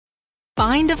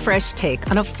Find a fresh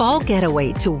take on a fall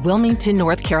getaway to Wilmington,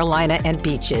 North Carolina and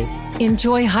beaches.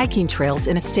 Enjoy hiking trails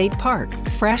in a state park,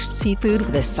 fresh seafood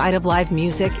with a side of live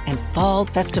music, and fall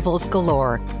festivals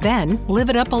galore. Then live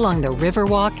it up along the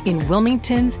Riverwalk in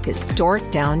Wilmington's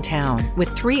historic downtown.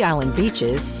 With 3 island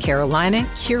beaches, Carolina,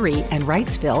 Curie, and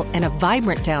Wrightsville, and a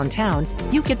vibrant downtown,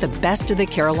 you get the best of the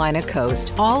Carolina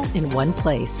coast all in one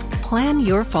place. Plan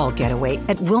your fall getaway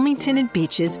at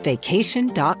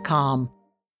WilmingtonandBeachesVacation.com.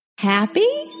 Happy?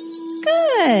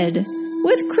 Good.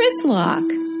 With Chris Locke.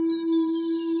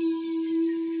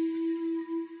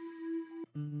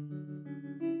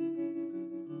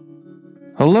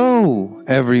 Hello,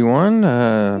 everyone.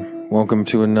 Welcome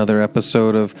to another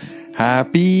episode of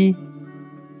Happy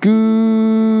Good.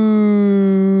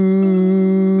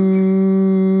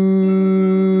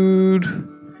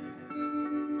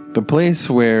 The place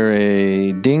where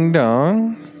a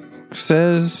ding-dong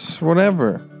says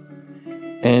whatever.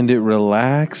 And it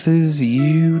relaxes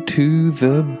you to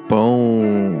the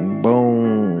bone.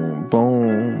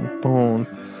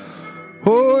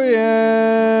 Oh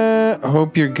yeah. I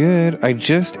hope you're good. I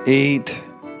just ate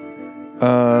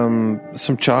some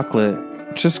chocolate.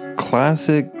 Just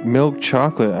classic milk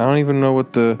chocolate. I don't even know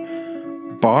what the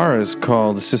bar is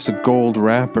called. It's just a gold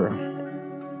wrapper.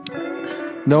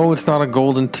 No, it's not a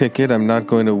golden ticket. I'm not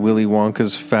going to Willy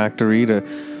Wonka's factory to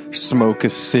smoke a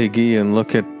ciggy and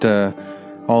look at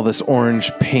all this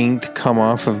orange paint come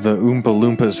off of the Oompa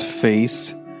Loompa's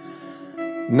face.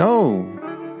 No,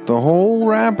 the whole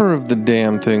wrapper of the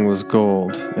damn thing was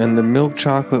gold, and the milk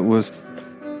chocolate was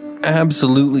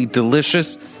absolutely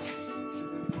delicious.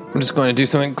 I'm just going to do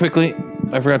something quickly.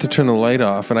 I forgot to turn the light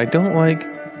off, and I don't like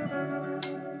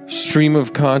stream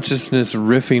of consciousness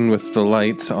riffing with the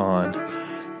lights on.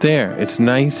 There, it's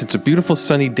nice. It's a beautiful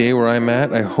sunny day where I'm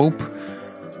at. I hope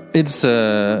it's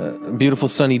a beautiful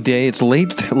sunny day. It's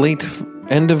late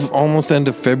end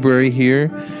of February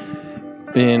here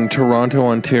in Toronto,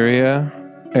 Ontario.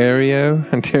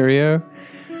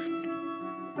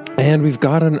 And we've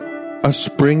got a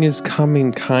spring is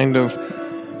coming kind of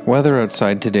weather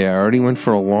outside today. I already went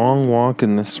for a long walk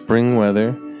in the spring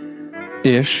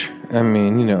weather-ish. I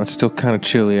mean, you know, it's still kind of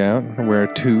chilly out. I wear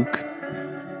a toque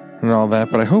and all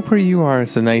that. But I hope where you are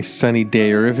it's a nice sunny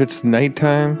day. Or if it's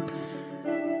nighttime,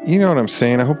 you know what I'm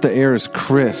saying? I hope the air is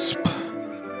crisp.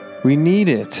 We need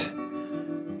it.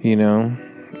 You know?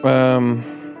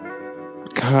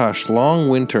 Gosh, long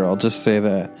winter, I'll just say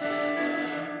that.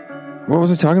 What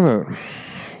was I talking about?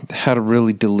 Had a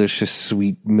really delicious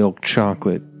sweet milk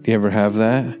chocolate. You ever have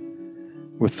that?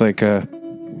 With like a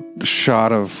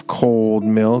shot of cold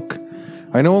milk.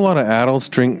 I know a lot of adults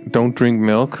don't drink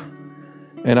milk.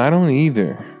 And I don't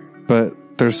either. But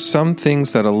there's some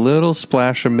things that a little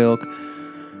splash of milk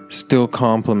still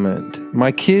compliment.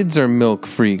 My kids are milk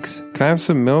freaks. Can I have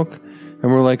some milk?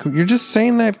 And we're like, you're just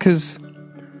saying that because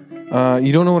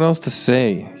you don't know what else to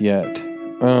say yet.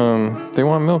 They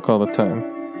want milk all the time.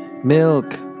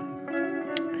 Milk.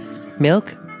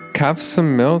 Have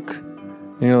some milk.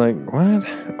 And you're like, what?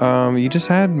 You just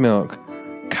had milk.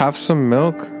 Have some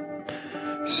milk.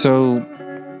 So,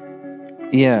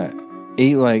 yeah,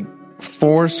 ate like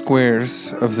 4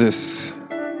 squares of this.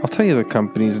 I'll tell you the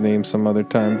company's name some other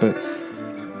time, but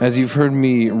as you've heard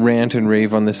me rant and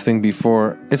rave on this thing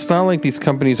before, it's not like these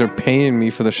companies are paying me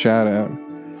for the shout out.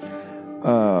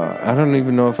 I don't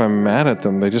even know if I'm mad at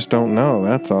them. They just don't know,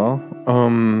 that's all.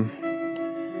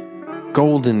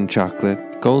 Golden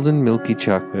Milky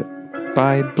Chocolate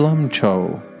by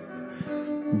Blumcho.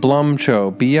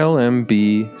 Blumcho,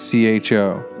 BLMBCHO.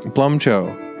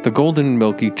 Blumcho, the golden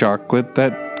milky chocolate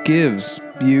that gives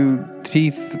you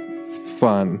teeth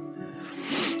fun.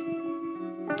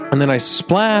 And then I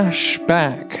splash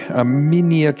back a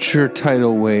miniature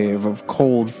tidal wave of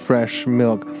cold, fresh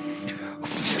milk.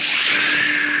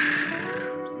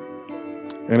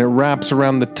 And it wraps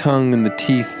around the tongue and the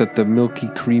teeth that the milky,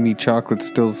 creamy chocolate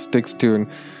still sticks to and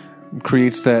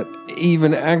creates that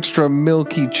even extra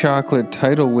milky chocolate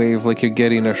tidal wave like you're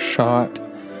getting a shot,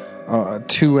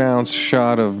 2-ounce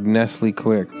shot of Nestle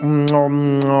Quick.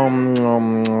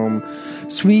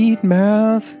 Sweet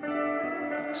mouth.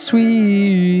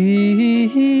 Sweet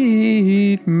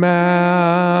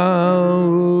mouth.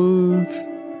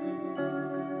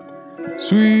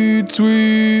 Sweet,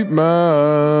 sweet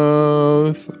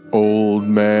mouth. Old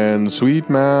man, sweet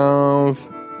mouth.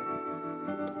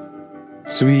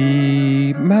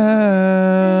 Sweet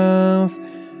mouth.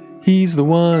 He's the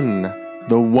one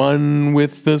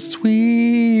with the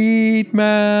sweet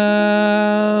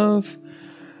mouth.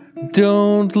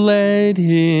 Don't let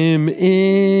him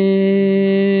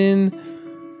in.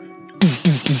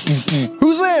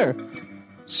 Who's there?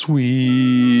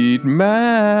 Sweet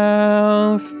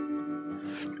mouth.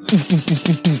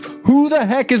 Who the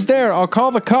heck is there? I'll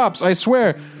call the cops, I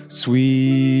swear.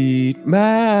 Sweet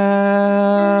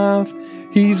mouth.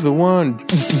 He's the one.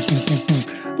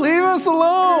 Leave us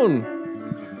alone.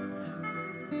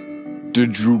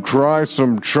 Did you try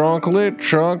some chocolate?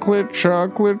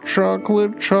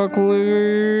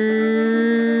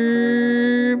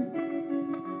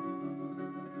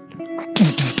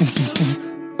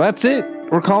 That's it.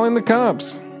 We're calling the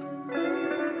cops.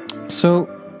 So,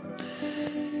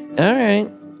 all right.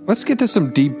 Let's get to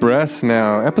some deep breaths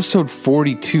now. Episode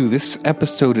 42. This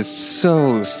episode is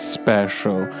so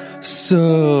special.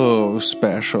 So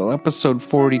special. Episode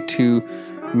 42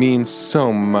 means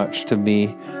so much to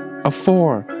me. A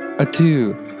 4, a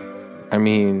 2. I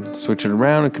mean, switch it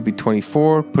around. It could be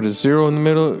 24. Put a 0 in the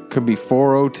middle. It could be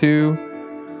 402.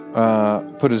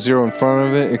 Put a 0 in front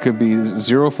of it. It could be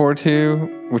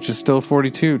 042, which is still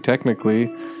 42,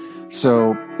 technically.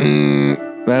 So,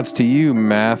 that's to you,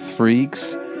 math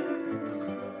freaks.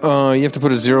 You have to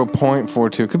put a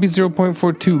 0.42. It could be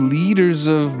 0.42 liters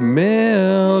of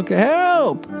milk.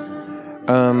 Help!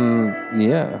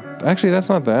 Yeah. Actually, that's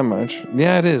not that much.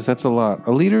 Yeah, it is. That's a lot.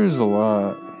 A liter is a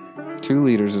lot. 2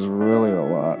 liters is really a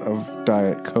lot of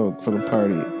Diet Coke for the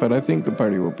party. But I think the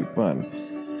party will be fun.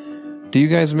 Do you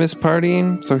guys miss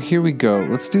partying? So here we go.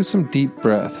 Let's do some deep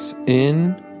breaths.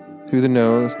 In, through the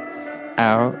nose,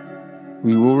 out.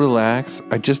 We will relax.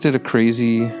 I just did a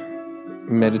crazy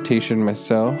meditation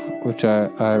myself, which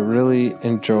I really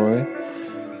enjoy.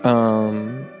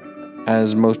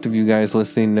 As most of you guys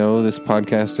listening know, this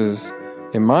podcast is,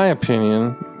 in my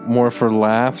opinion, more for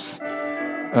laughs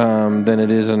than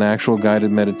it is an actual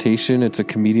guided meditation. It's a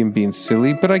comedian being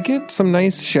silly, but I get some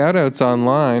nice shout outs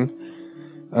online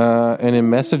and in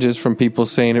messages from people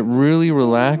saying it really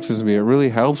relaxes me, it really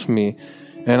helps me,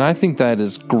 and I think that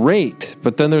is great.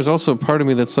 But then there's also a part of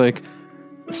me that's like,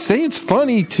 say it's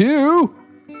funny too.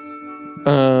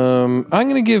 I'm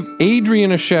gonna give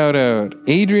Adrian a shout out.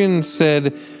 Adrian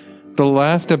said the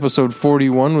last episode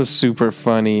 41 was super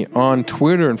funny on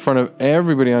Twitter, in front of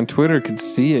everybody on Twitter could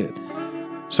see it.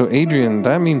 So Adrian,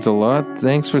 that means a lot.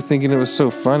 Thanks for thinking it was so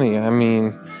funny. I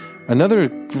mean, another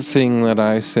thing that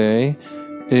I say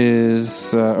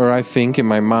is, or I think in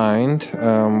my mind,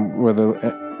 where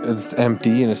it's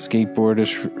empty and a skateboard is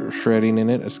shredding in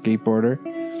it, a skateboarder,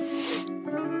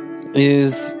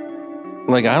 is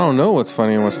like, I don't know what's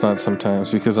funny and what's not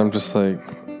sometimes, because I'm just like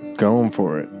going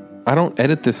for it. I don't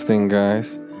edit this thing,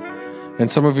 guys. And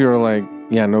some of you are like,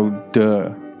 yeah, no,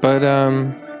 duh. But,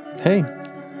 hey,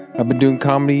 I've been doing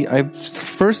comedy.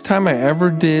 First time I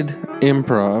ever did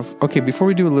improv. Okay, before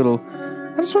we do a little,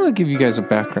 I just want to give you guys a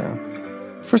background.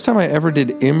 First time I ever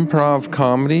did improv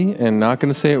comedy, and not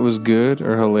going to say it was good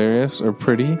or hilarious or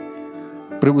pretty,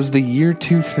 but it was the year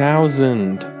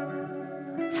 2000.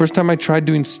 First time I tried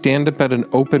doing stand-up at an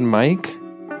open mic,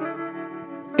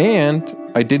 and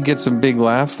I did get some big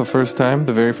laughs the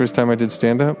very first time I did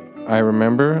stand-up. I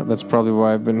remember. That's probably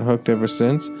why I've been hooked ever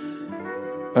since.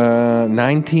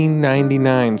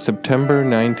 1999, September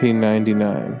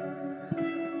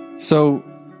 1999. So,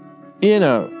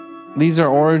 these are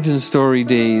origin story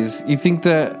days. You think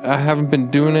that I haven't been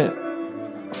doing it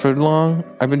for long?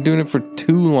 I've been doing it for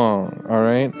too long, all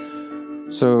right?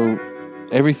 So,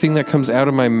 everything that comes out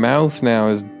of my mouth now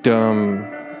is dumb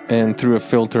and through a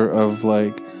filter of,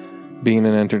 like, being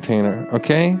an entertainer,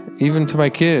 okay? Even to my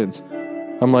kids.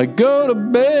 I'm like, go to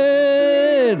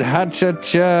bed,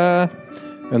 ha-cha-cha.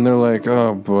 And they're like,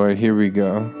 oh boy, here we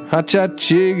go.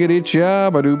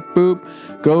 Ha-cha-chiggity-cha-ba-doop-boop.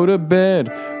 Go to bed,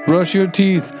 brush your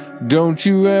teeth. Don't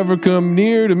you ever come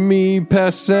near to me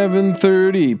past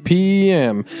 7:30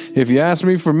 p.m. If you ask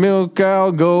me for milk,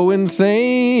 I'll go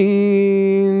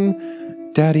insane.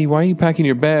 Daddy, why are you packing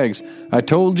your bags? I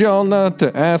told y'all not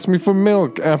to ask me for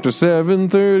milk after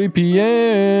 7:30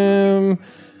 p.m.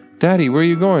 Daddy, where are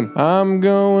you going? I'm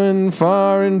going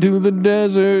far into the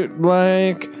desert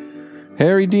like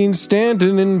Harry Dean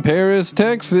Stanton in Paris,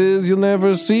 Texas. You'll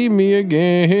never see me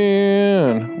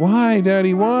again. Why,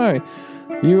 Daddy, why?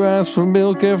 You asked for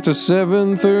milk after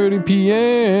 7:30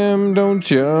 p.m.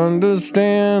 Don't you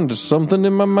understand? Something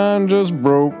in my mind just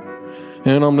broke,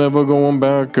 and I'm never going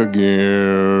back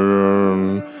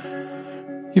again.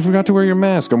 You forgot to wear your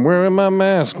mask. I'm wearing my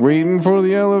mask, waiting for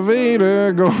the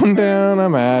elevator, going down,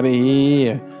 I'm out of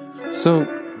here. So,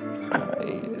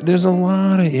 there's a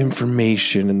lot of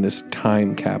information in this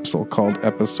time capsule called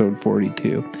episode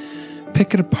 42.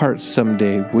 Pick it apart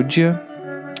someday, would you?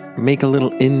 Make a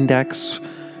little index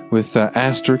with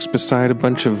asterisks beside a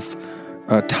bunch of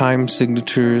time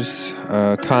signatures,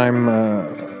 time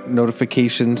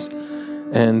notifications,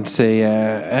 and say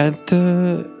at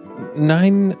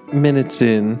 9 minutes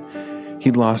in, he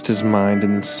lost his mind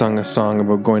and sung a song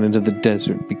about going into the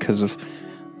desert because of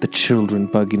the children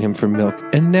bugging him for milk.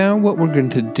 And now what we're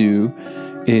going to do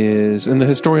is, and the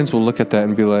historians will look at that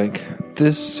and be like,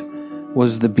 this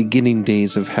was the beginning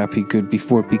days of Happy Good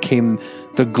before it became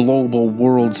the global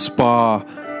world spa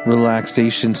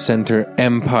relaxation center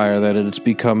empire that it has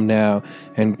become now,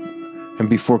 and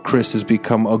before Chris has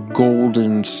become a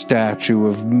golden statue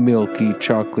of milky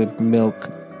chocolate milk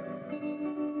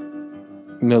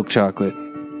chocolate.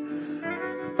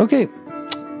 Okay,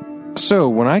 so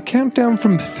when I count down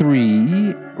from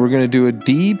 3, we're going to do a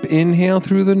deep inhale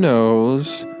through the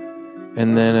nose,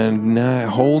 and then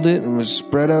hold it, and we'll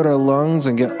spread out our lungs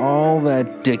and get all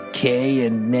that decay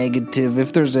and negative,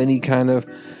 if there's any kind of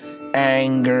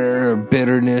anger or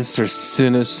bitterness or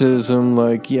cynicism,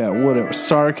 like, yeah, whatever,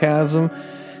 sarcasm.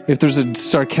 If there's a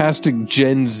sarcastic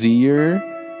Gen Zer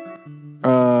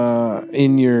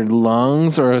in your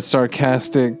lungs, or a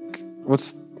sarcastic,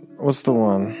 what's the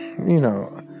one? You know,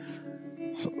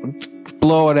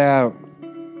 blow it out.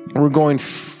 We're going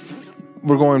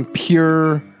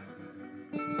pure,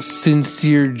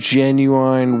 sincere,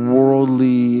 genuine,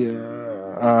 worldly.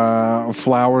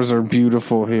 Flowers are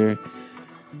beautiful here.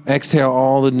 Exhale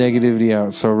all the negativity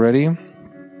out. So ready?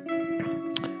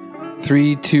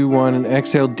 3, 2, 1, and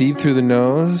exhale deep through the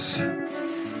nose.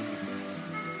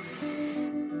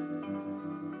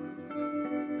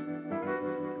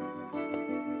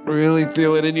 Really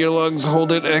feel it in your lungs.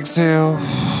 Hold it. Exhale.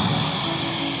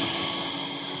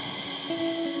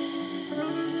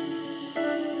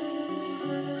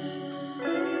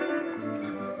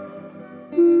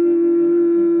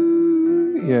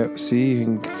 Yep, see, you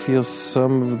can feel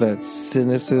some of that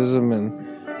cynicism and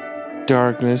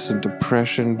darkness and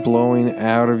depression blowing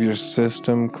out of your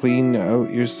system. Clean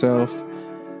out yourself.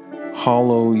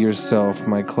 Hollow yourself,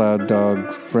 my cloud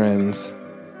dog friends.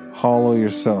 Hollow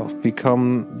yourself.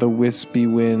 Become the wispy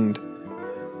wind.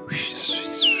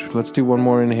 Let's do one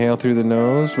more inhale through the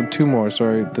nose. Well, 2 more,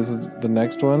 sorry. This is the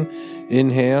next one.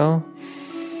 Inhale.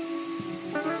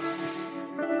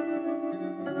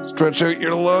 Stretch out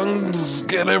your lungs.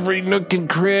 Get every nook and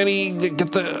cranny.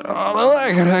 Get the... Oh,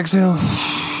 I gotta exhale.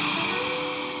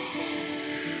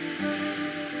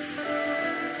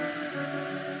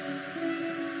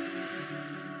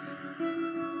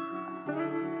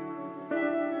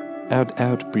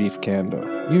 Out, brief candle.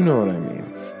 You know what I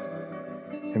mean.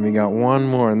 And we got one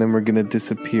more, and then we're gonna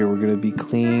disappear. We're gonna be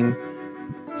clean,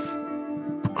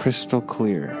 crystal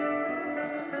clear.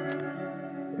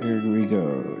 Here we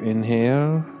go.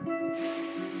 Inhale.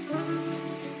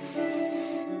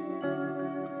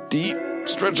 Deep.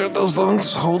 Stretch out those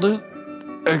lungs. Hold it.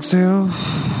 Exhale.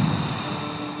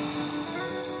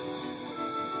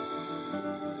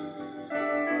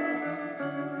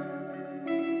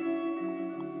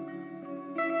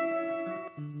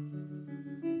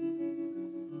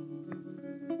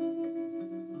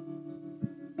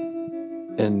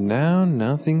 And now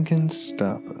nothing can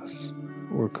stop us.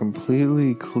 We're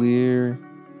completely clear,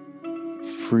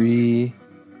 free.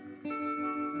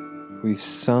 We've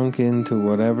sunk into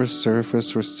whatever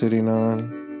surface we're sitting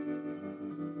on.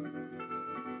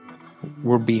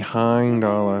 We're behind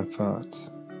all our thoughts.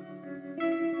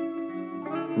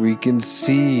 We can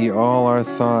see all our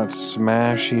thoughts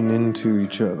smashing into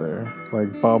each other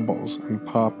like bubbles and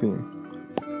popping.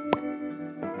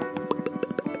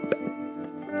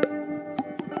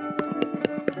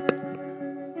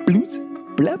 Bloop,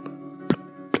 blap.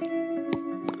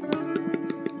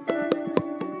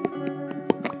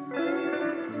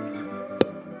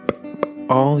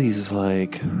 All these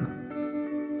like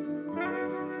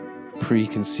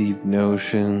preconceived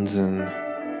notions and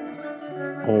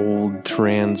old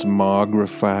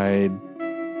transmogrified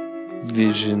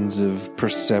visions of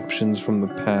perceptions from the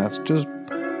past just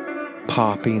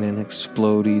popping and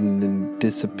exploding and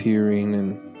disappearing.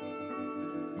 And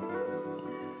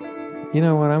you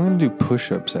know what, I'm going to do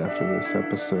push-ups after this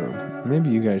episode. Maybe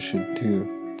you guys should too.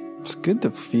 It's good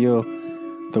to feel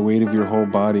the weight of your whole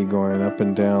body going up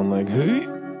and down like,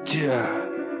 hey-ja.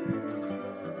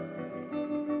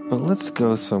 But let's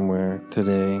go somewhere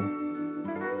today.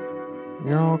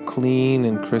 You're all clean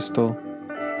and crystal.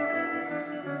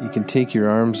 You can take your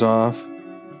arms off.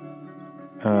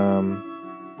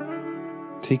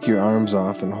 Take your arms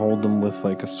off and hold them with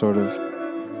like a sort of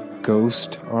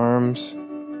ghost arms.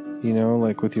 You know,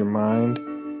 like with your mind.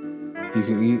 You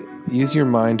can use your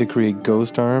mind to create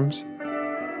ghost arms.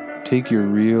 Take your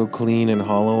real clean and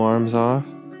hollow arms off.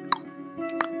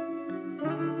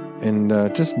 And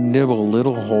just nibble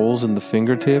little holes in the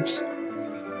fingertips.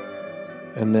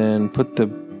 And then put the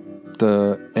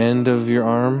the end of your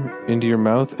arm into your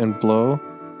mouth and blow,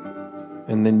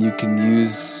 and then you can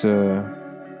use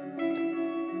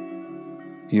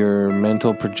your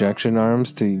mental projection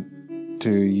arms to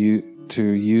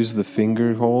use the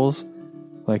finger holes,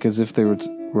 like as if they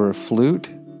were a flute.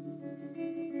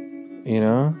 You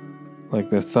know, like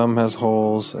the thumb has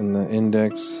holes, and the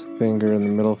index finger and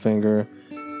the middle finger,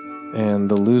 and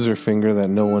the loser finger that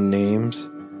no one names,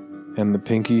 and the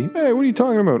pinky. Hey, what are you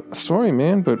talking about? Sorry,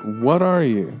 man, but what are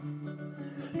you?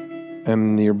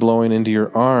 And you're blowing into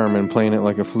your arm and playing it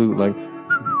like a flute, like.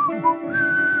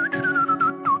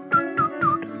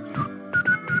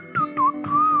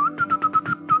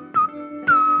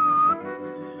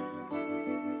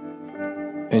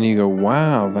 And you go,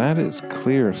 wow, that is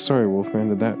clear. Sorry, Wolfman,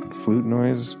 did that flute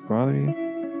noise bother you?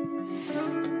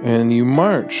 And you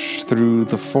march through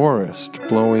the forest,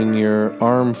 blowing your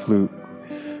arm flute.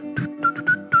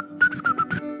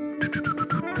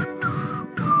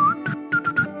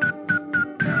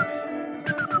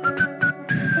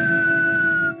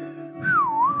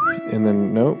 And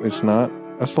then, nope, it's not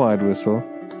a slide whistle.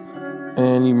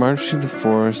 And you march through the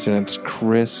forest, and it's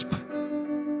crisp.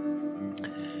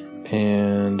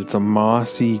 And it's a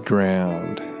mossy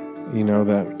ground, you know,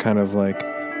 that kind of like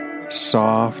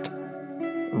soft,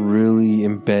 really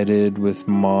embedded with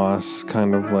moss,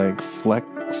 kind of like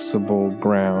flexible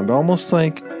ground, almost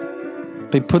like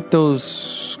they put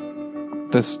this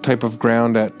type of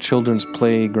ground at children's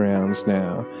playgrounds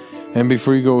now. And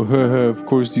before you go, haha, of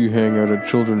course you hang out at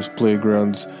children's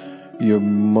playgrounds, you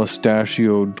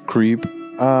mustachioed creep.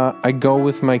 I go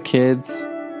with my kids.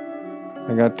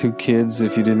 I got 2 kids,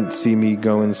 if you didn't see me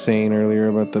go insane earlier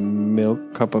about the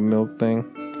cup of milk thing.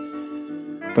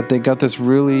 But they got this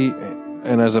really,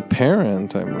 and as a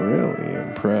parent, I'm really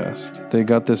impressed. They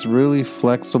got this really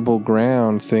flexible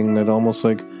ground thing that almost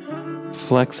like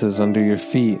flexes under your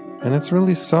feet. And it's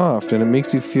really soft, and it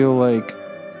makes you feel like,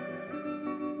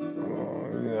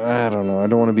 I don't know, I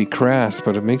don't want to be crass,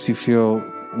 but it makes you feel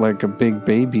like a big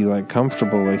baby, like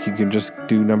comfortable, like you can just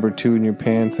do number 2 in your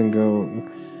pants and go...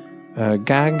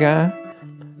 gaga,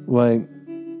 like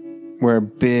wear a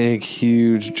big,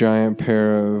 huge, giant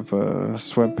pair of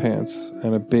sweatpants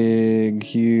and a big,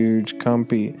 huge,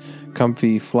 comfy,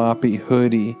 floppy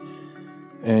hoodie,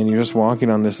 and you're just walking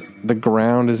on this. The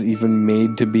ground is even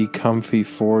made to be comfy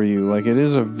for you. Like, it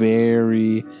is a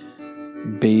very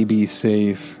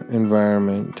baby-safe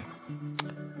environment.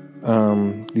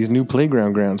 These new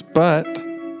playground grounds, but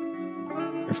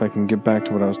if I can get back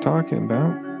to what I was talking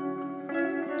about.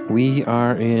 We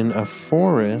are in a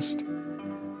forest,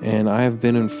 and I have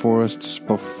been in forests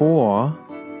before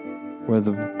where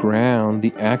the ground,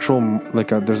 the actual,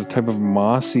 there's a type of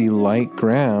mossy light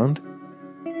ground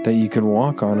that you can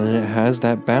walk on, and it has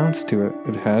that bounce to it.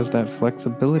 It has that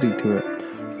flexibility to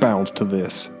it. Bounce to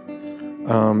this.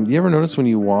 You ever notice when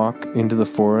you walk into the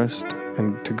forest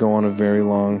and to go on a very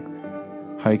long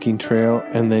hiking trail,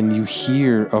 and then you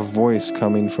hear a voice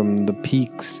coming from the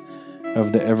peaks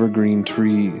of the evergreen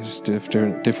trees,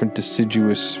 different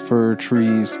deciduous fir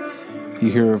trees.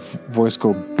 You hear a voice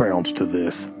go, bounce to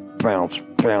this, bounce,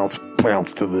 bounce,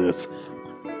 bounce to this.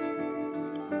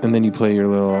 And then you play your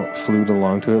little flute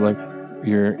along to it, like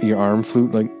your arm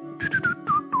flute, like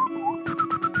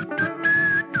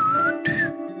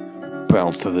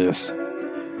bounce to this.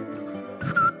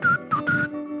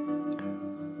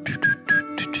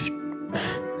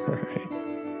 Alright.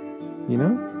 You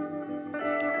know?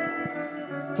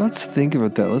 Let's think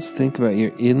about that. Let's think about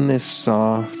you're in this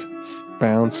soft,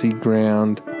 bouncy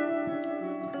ground,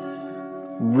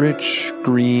 rich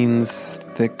greens,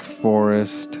 thick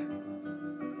forest,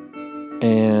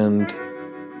 and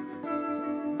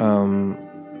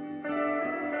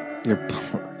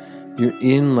you're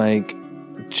in like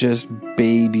just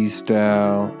baby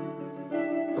style,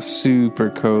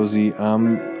 super cozy.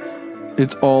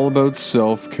 It's all about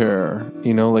self-care,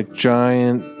 you know, like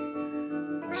giant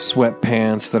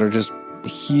sweatpants that are just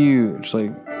huge.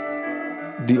 Like,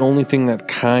 the only thing that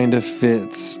kind of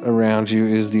fits around you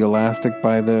is the elastic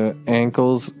by the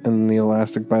ankles and the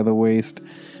elastic by the waist,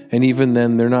 and even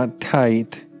then they're not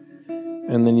tight.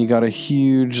 And then you got a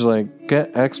huge, like,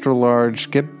 get extra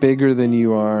large, get bigger than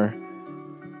you are,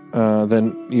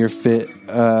 than your fit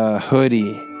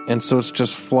hoodie, and so it's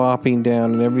just flopping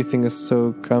down, and everything is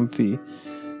so comfy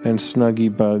and snuggy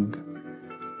bug.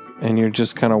 And you're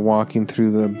just kind of walking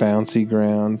through the bouncy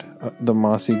ground, the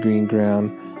mossy green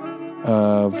ground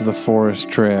of the forest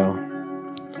trail.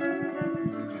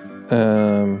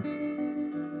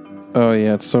 Oh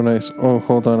yeah, it's so nice. Oh,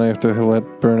 hold on, I have to let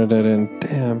Bernadette in.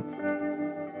 Damn.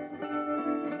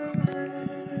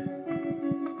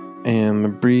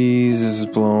 And breeze is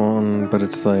blowing, but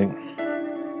it's like,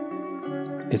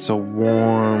 it's a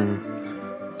warm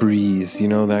breeze, you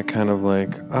know, that kind of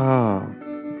like,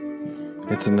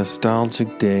 it's a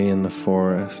nostalgic day in the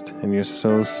forest, and you're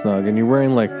so snug, and you're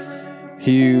wearing like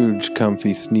huge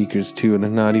comfy sneakers too, and they're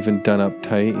not even done up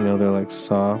tight, you know, they're like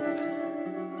soft,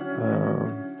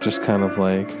 just kind of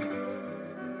like,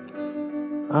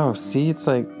 it's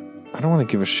like, I don't want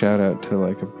to give a shout out to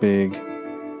like a big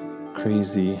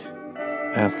crazy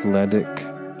athletic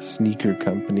sneaker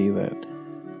company that,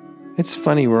 it's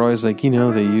funny, we're always like, you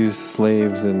know, they use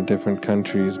slaves in different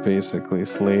countries, basically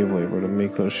slave labor, to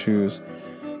make those shoes,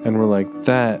 and we're like,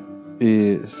 that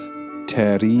is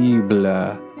terrible.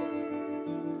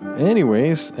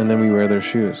 Anyways, and then we wear their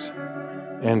shoes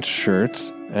and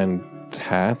shirts and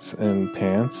hats and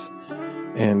pants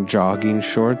and jogging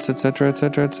shorts, etc.,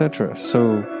 etc., etc.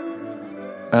 So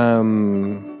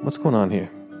what's going on here?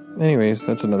 Anyways,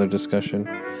 that's another discussion.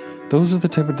 Those are the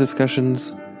type of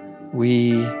discussions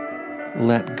we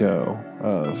let go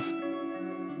of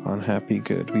on Happy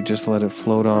Good. We just let it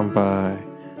float on by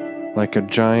like a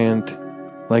giant,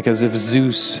 like as if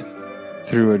Zeus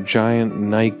threw a giant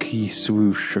Nike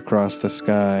swoosh across the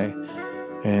sky,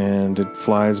 and it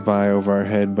flies by over our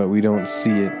head, but we don't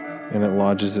see it, and it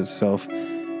lodges itself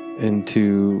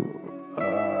into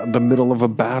the middle of a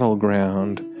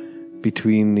battleground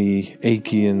between the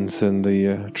Achaeans and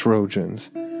the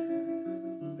Trojans.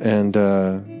 And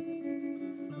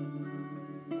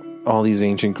all these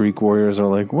ancient Greek warriors are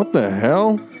like, what the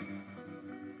hell?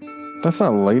 That's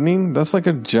not lightning. That's like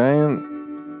a giant,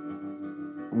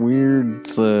 weird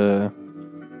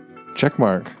check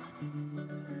mark.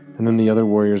 And then the other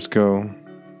warriors go,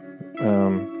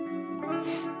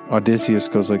 Odysseus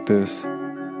goes like this,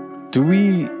 do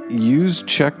we use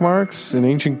check marks in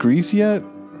ancient Greece yet?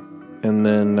 And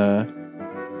then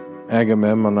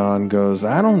Agamemnon goes,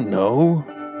 I don't know.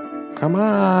 Come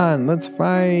on, let's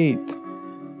fight.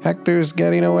 Hector's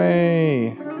getting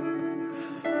away.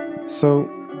 So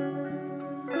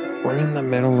we're in the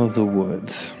middle of the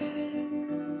woods,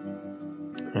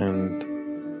 and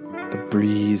the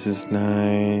breeze is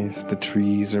nice, the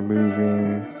trees are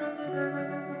moving.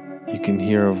 You can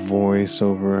hear a voice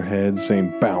overhead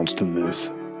saying, bounce to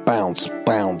this, bounce,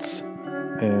 bounce.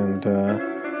 And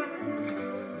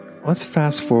let's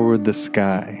fast forward the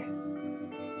sky.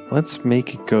 Let's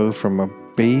make it go from a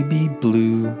baby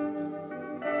blue,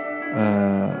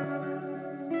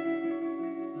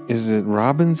 is it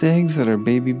robin's eggs that are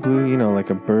baby blue? You know, like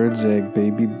a bird's egg,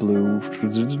 baby blue.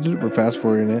 We're fast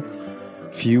forwarding it.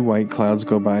 Few white clouds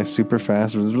go by super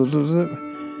fast.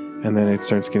 And then it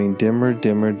starts getting dimmer,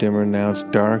 dimmer, dimmer. Now it's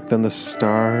dark. Then the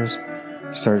stars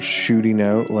start shooting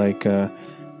out like,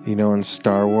 you know, in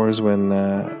Star Wars when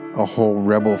a whole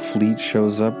rebel fleet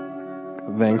shows up,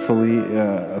 thankfully,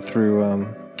 through,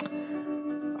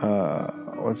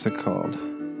 what's it called?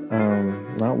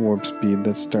 Not Warp Speed,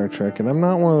 that's Star Trek. And I'm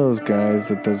not one of those guys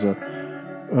that does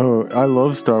I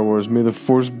love Star Wars, may the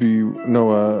Force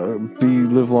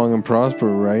live long and prosper,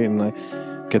 right? And I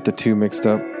get the two mixed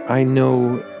up. I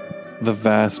know the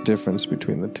vast difference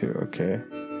between the two, okay?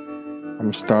 I'm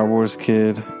a Star Wars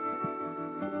kid.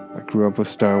 I grew up with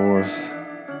Star Wars.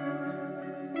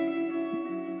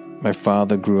 My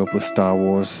father grew up with Star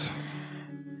Wars.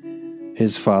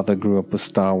 His father grew up with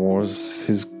Star Wars.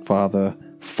 His father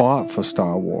fought for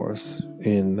Star Wars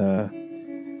in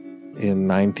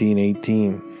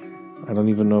 1918. I don't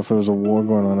even know if there was a war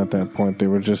going on at that point. They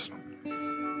were just,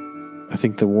 I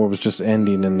think the war was just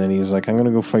ending, and then he's like, I'm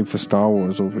gonna go fight for Star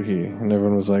Wars over here. And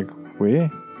everyone was like, where?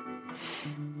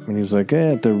 And he was like,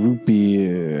 at the root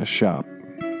beer shop,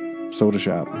 soda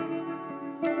shop.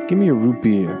 Give me a root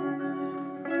beer.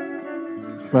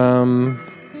 God,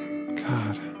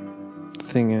 the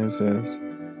thing is,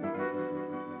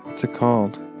 what's it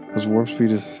called? Because Warp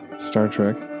Speed is Star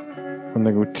Trek. When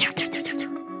they go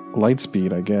light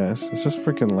speed, I guess. It's just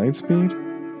freaking light speed.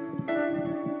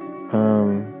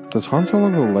 Does Han Solo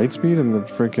go light speed in the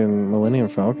freaking Millennium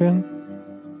Falcon?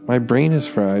 My brain is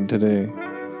fried today.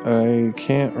 I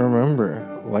can't remember.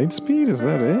 Light speed? Is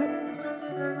that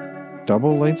it?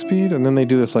 Double light speed? And then they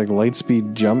do this like light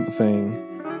speed jump thing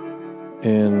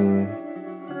in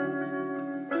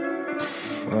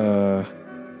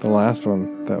the last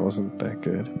one. That wasn't that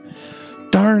good.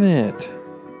 Darn it!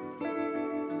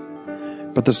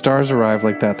 But the stars arrive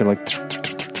like that. They're like,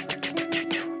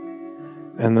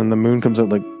 and then the moon comes out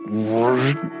like,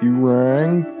 you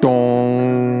rang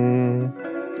dong,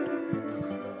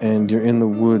 and you're in the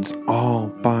woods all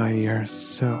by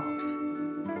yourself.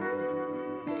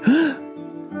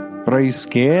 But are you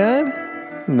scared?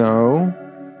 No,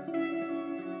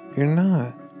 you're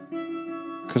not.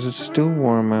 because it's still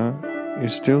warm out. You're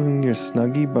still in your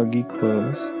snuggy buggy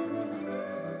clothes.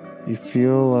 You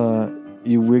feel,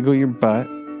 you wiggle your butt,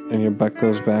 and your butt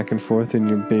goes back and forth in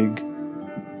your big,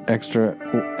 extra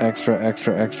large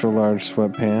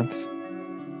sweatpants.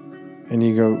 And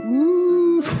you go,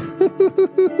 ooh,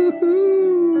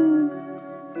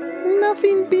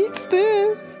 nothing beats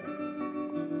this.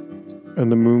 And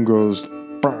the moon goes,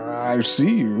 I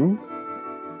see you.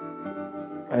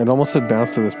 It almost said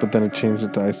bounce to this, but then it changed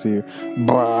it to I see you.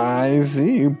 I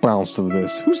see you. Bounce to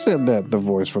this. Who said that? The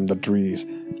voice from the trees.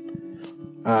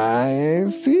 I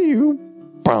see you.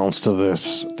 Bounce to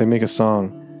this. They make a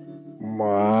song.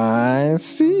 I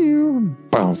see you.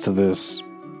 Bounce to this.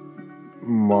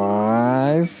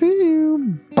 I see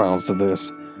you. Bounce to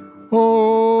this.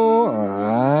 Oh,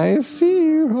 I see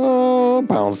you. Oh,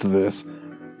 bounce to this.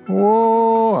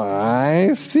 Oh,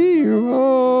 I see you.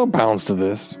 Oh, bounce to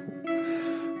this.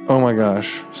 Oh my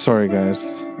gosh. Sorry, guys.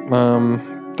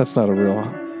 That's not a real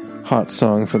hot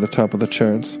song for the top of the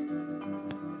charts.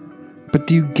 But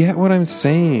do you get what I'm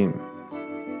saying?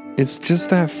 It's just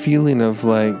that feeling of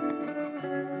like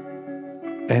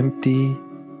empty,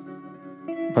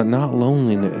 but not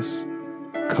loneliness.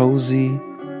 Cozy,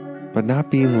 but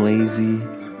not being lazy.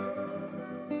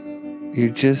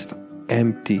 You're just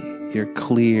empty. You're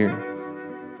clear.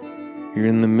 You're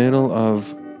in the middle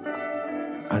of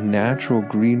a natural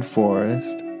green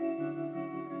forest.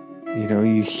 You know,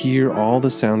 you hear all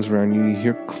the sounds around you. You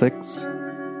hear clicks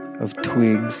of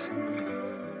twigs.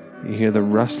 You hear the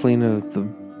rustling of the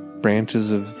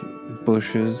branches of the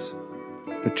bushes.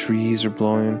 The trees are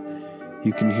blowing.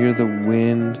 You can hear the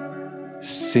wind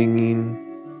singing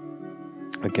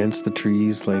against the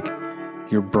trees, like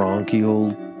your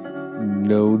bronchial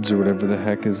nodes or whatever the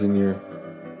heck is in your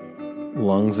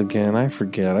lungs again. I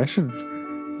forget. I should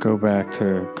go back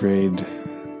to grade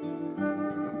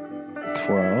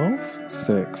 12,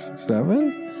 6,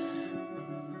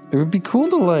 7. It would be cool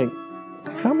to, like,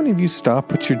 how many of you stop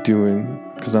what you're doing,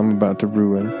 because I'm about to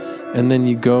ruin, and then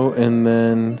you go and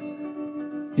then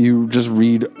you just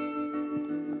read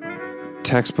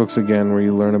textbooks again where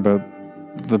you learn about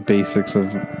the basics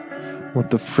of what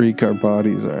the freak our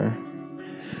bodies are.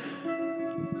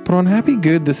 But on Happy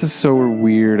Good, this is so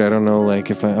weird. I don't know,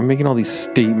 like, if I'm making all these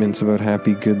statements about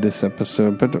Happy Good this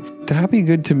episode, but the Happy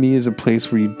Good to me is a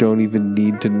place where you don't even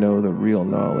need to know the real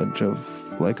knowledge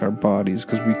of, like, our bodies,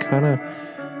 because we kind of,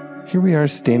 here we are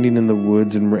standing in the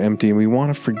woods and we're empty and we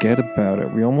want to forget about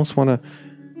it. We almost want to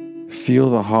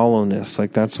feel the hollowness.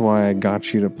 Like, that's why I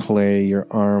got you to play your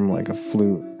arm like a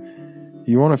flute.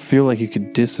 You want to feel like you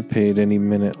could dissipate any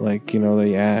minute, like, you know,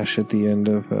 the ash at the end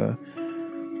of a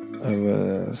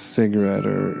cigarette,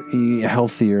 or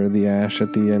healthier, the ash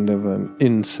at the end of an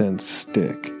incense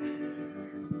stick.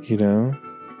 You know?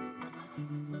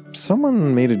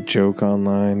 Someone made a joke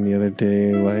online the other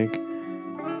day, like,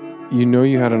 you know,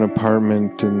 you had an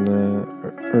apartment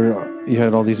or you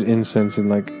had all these incense in,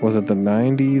 like, was it the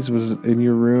 90s was in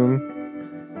your room?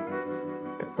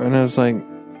 And I was like,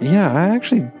 yeah, I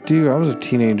actually do. I was a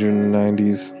teenager in the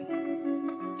 90s.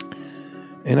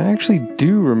 And I actually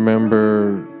do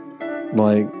remember,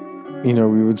 like, you know,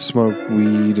 we would smoke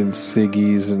weed and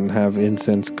ciggies and have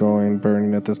incense going,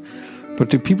 burning at this. But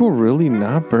do people really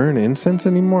not burn incense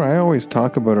anymore? I always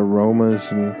talk about aromas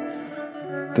and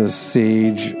the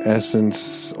sage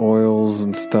essence oils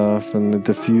and stuff and the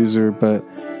diffuser, but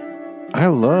I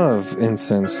love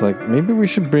incense. Like, maybe we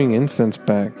should bring incense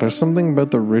back. There's something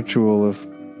about the ritual of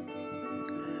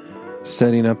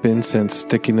setting up incense,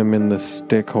 sticking them in the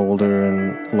stick holder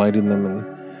and lighting them, and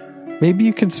maybe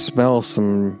you can smell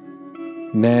some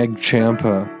Nag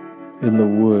Champa in the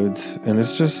woods, and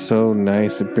it's just so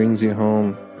nice. It brings you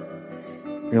home.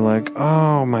 You're like,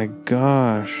 oh my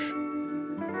gosh.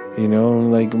 You know,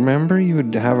 like, remember you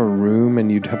would have a room and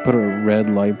you'd put a red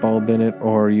light bulb in it,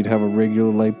 or you'd have a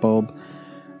regular light bulb,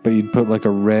 but you'd put like a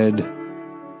red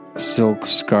silk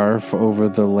scarf over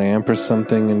the lamp or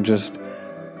something and just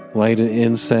light an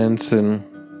incense, and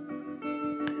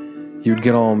you'd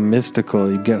get all mystical.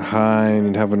 You'd get high and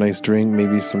you'd have a nice drink,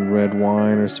 maybe some red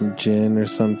wine or some gin or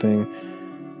something.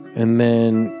 And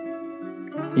then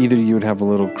either you would have a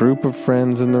little group of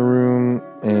friends in the room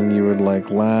and you would, like,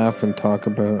 laugh and talk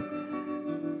about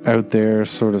out there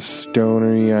sort of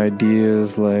stonery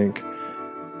ideas, like,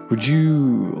 would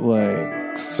you,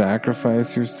 like,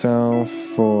 sacrifice yourself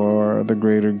for the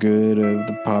greater good of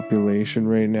the population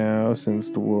right now since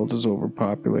the world is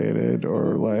overpopulated?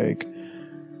 Or, like,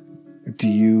 do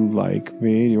you like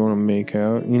me? Do you want to make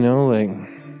out? You know, like,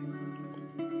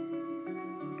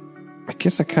 I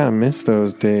guess I kind of miss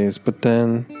those days. But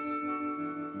then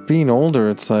being older,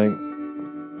 it's like,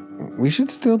 we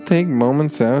should still take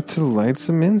moments out to light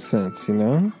some incense, you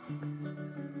know?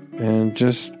 And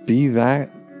just be that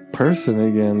person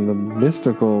again, the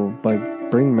mystical, like,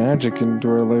 bring magic into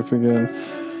our life again.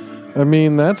 I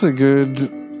mean, that's a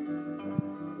good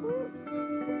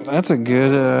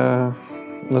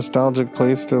nostalgic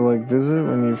place to, like, visit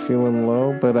when you're feeling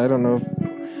low, but I don't know if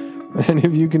any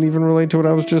of you can even relate to what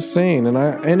I was just saying.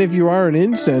 And if you are an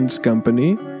incense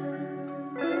company,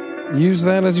 use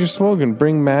that as your slogan.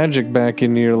 Bring magic back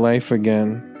into your life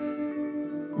again.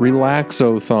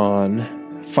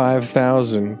 Relaxothon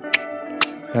 5,000.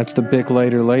 That's the Bic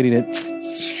lighter lighting it,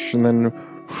 and then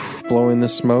blowing the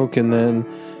smoke, and then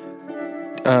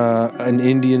an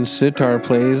Indian sitar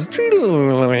plays,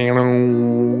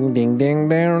 ding ding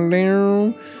down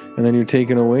down, and then you're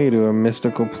taken away to a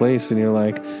mystical place, and you're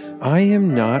like, I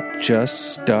am not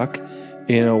just stuck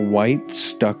in a white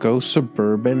stucco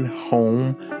suburban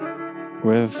home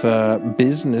with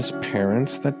business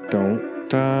parents that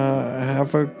don't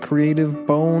have a creative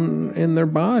bone in their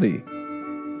body.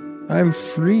 I'm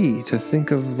free to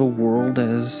think of the world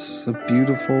as a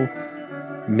beautiful,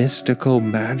 mystical,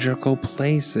 magical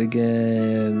place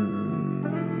again.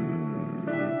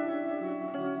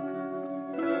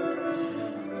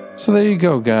 So there you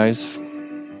go, guys.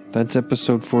 That's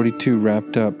episode 42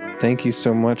 wrapped up. Thank you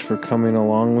so much for coming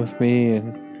along with me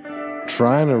and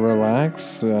trying to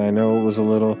relax. I know it was a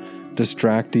little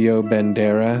distractio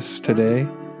banderas today,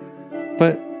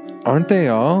 but aren't they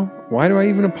all? Why do I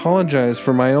even apologize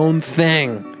for my own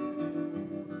thing?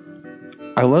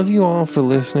 I love you all for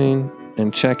listening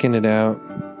and checking it out.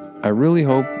 I really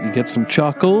hope you get some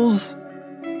chuckles.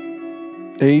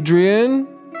 Adrian,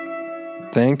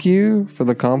 thank you for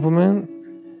the compliment.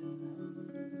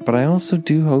 But I also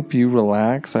do hope you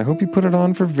relax. I hope you put it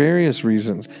on for various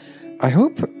reasons. I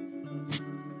hope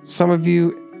some of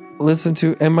you listen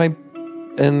to,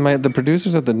 the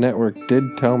producers at the network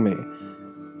did tell me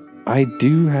I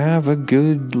do have a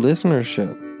good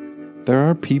listenership. There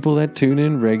are people that tune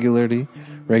in regularly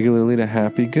to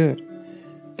Happy Good.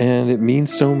 And it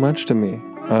means so much to me.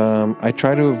 I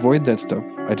try to avoid that stuff.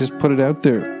 I just put it out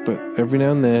there. But every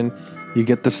now and then, you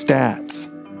get the stats.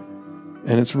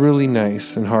 And it's really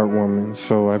nice and heartwarming.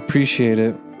 So I appreciate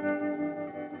it.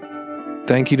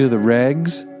 Thank you to the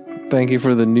regs. Thank you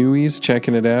for the newies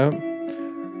checking it out.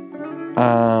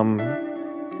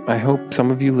 I hope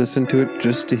some of you listen to it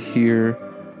just to hear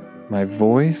my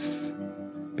voice,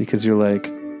 because you're like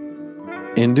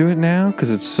into it now, because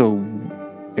it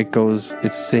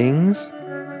sings,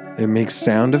 it makes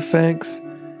sound effects,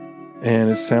 and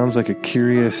it sounds like a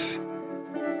curious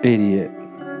idiot.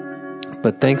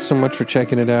 But thanks so much for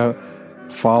checking it out.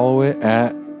 Follow it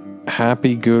at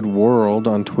Happy Good World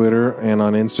on Twitter and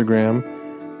on Instagram.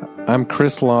 I'm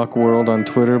Chris Lock World on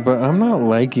Twitter, but I'm not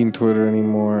liking Twitter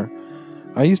anymore.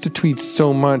 I used to tweet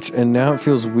so much, and now it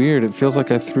feels weird. It feels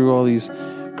like I threw all these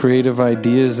creative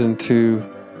ideas into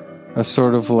a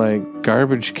sort of like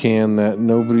garbage can that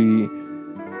nobody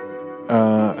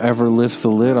ever lifts the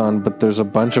lid on, but there's a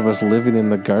bunch of us living in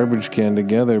the garbage can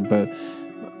together, but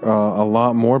a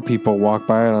lot more people walk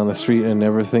by it on the street and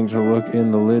never think to look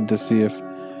in the lid to see if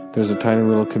there's a tiny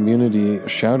little community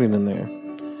shouting in there.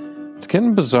 It's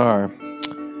getting bizarre.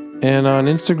 And on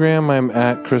Instagram, I'm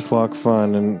at Chris Lock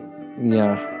Fun, and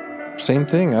yeah, same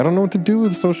thing. I don't know what to do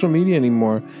with social media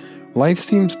anymore. Life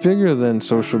seems bigger than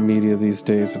social media these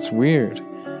days. It's weird.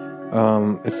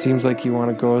 It seems like you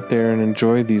want to go out there and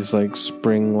enjoy these like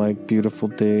spring, like beautiful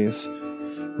days.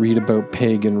 Read about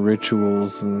pagan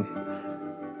rituals and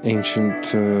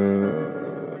ancient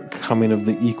coming of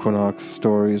the equinox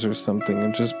stories or something,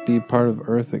 and just be part of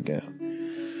Earth again.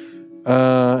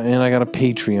 And I got a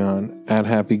Patreon at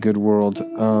Happy Good World.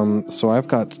 So I've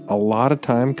got a lot of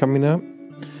time coming up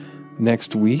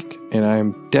next week, and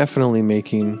I'm definitely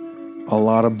making a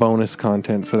lot of bonus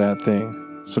content for that thing.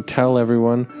 So tell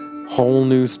everyone, whole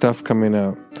new stuff coming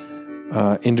out.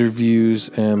 Interviews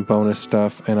and bonus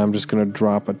stuff, and I'm just going to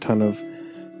drop a ton of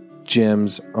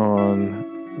gems on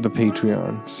the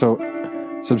Patreon. So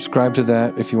subscribe to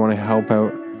that if you want to help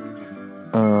out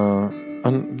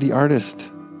on the artist.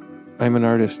 I'm an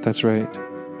artist, that's right.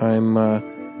 I'm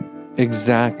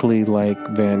exactly like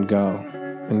Van Gogh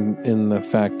in the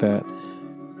fact that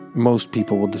most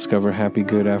people will discover Happy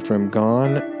Good after I'm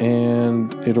gone,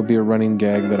 and it'll be a running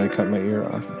gag that I cut my ear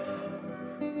off.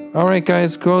 Alright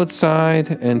guys, go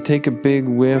outside and take a big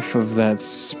whiff of that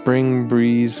spring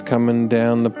breeze coming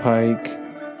down the pike.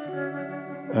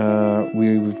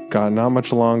 We've got not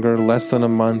much longer, less than a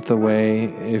month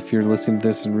away if you're listening to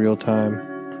this in real time.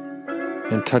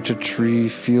 And touch a tree,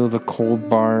 feel the cold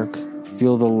bark,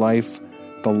 feel the life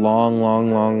the long,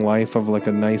 long, long life of like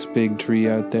a nice big tree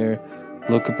out there.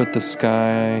 Look up at the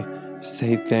sky,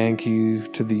 say thank you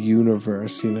to the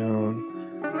universe,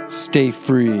 stay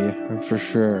free for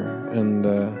sure. And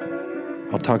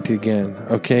I'll talk to you again,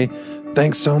 okay?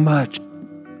 Thanks so much.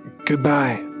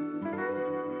 Goodbye.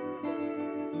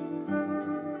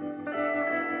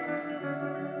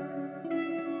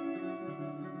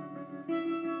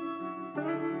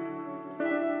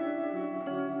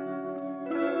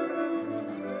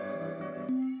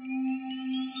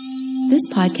 This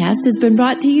podcast has been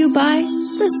brought to you by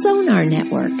the Sonar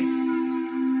Network.